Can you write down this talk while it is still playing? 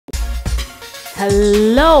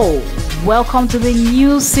Hello, welcome to the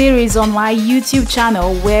new series on my YouTube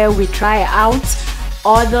channel where we try out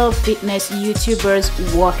other fitness YouTubers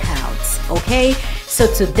workouts. Okay,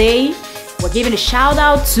 so today we're giving a shout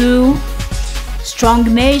out to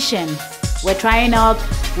Strong Nation. We're trying out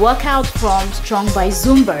workout from Strong by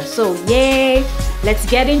Zumba. So yay, let's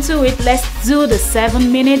get into it. Let's do the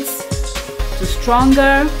 7 minutes to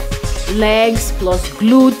stronger legs plus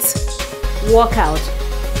glutes workout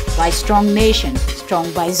by Strong Nation,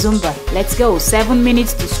 Strong by Zumba. Let's go. 7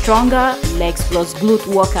 minutes to stronger legs plus glute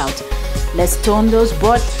workout. Let's tone those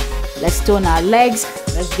butt, let's tone our legs,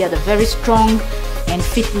 let's get a very strong and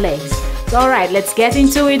fit legs. So, all right, let's get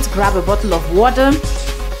into it. Grab a bottle of water,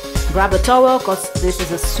 grab a towel because this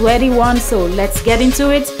is a sweaty one. So let's get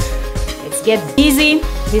into it. Let's get busy.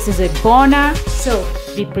 This is a burner, so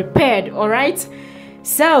be prepared. All right,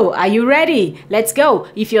 so are you ready? Let's go.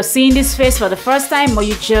 If you're seeing this face for the first time or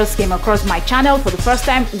you just came across my channel for the first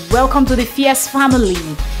time, welcome to the Fierce family.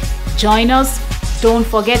 Join us. Don't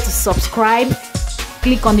forget to subscribe.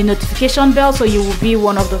 Click on the notification bell so you will be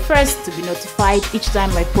one of the first to be notified each time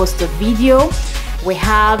I post a video. We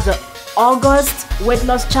have the August weight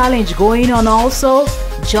loss challenge going on also.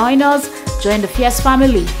 Join us. Join the Fierce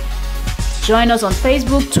family. Join us on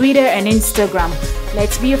Facebook, Twitter, and Instagram.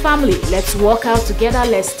 Let's be a family. Let's work out together.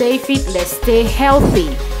 Let's stay fit. Let's stay healthy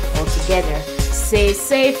all together. Stay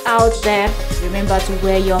safe out there. Remember to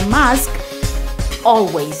wear your mask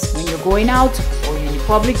always when you're going out or in a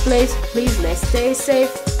public place. Please, let's stay safe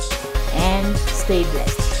and stay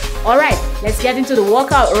blessed. All right, let's get into the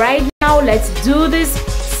workout right now. Let's do this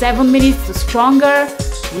 7 minutes to stronger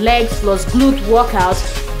legs plus glute workout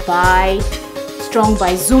by Strong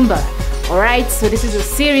by Zumba. Alright, so this is a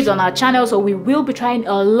series on our channel, so we will be trying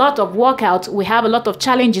a lot of workouts. We have a lot of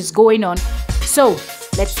challenges going on, so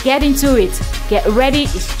let's get into it. Get ready.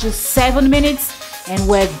 It's just 7 minutes and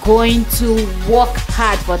we're going to work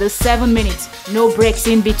hard for the 7 minutes. No breaks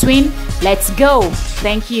in between. Let's go.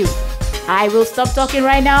 Thank you. I will stop talking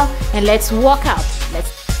right now and let's work out.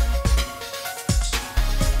 Let's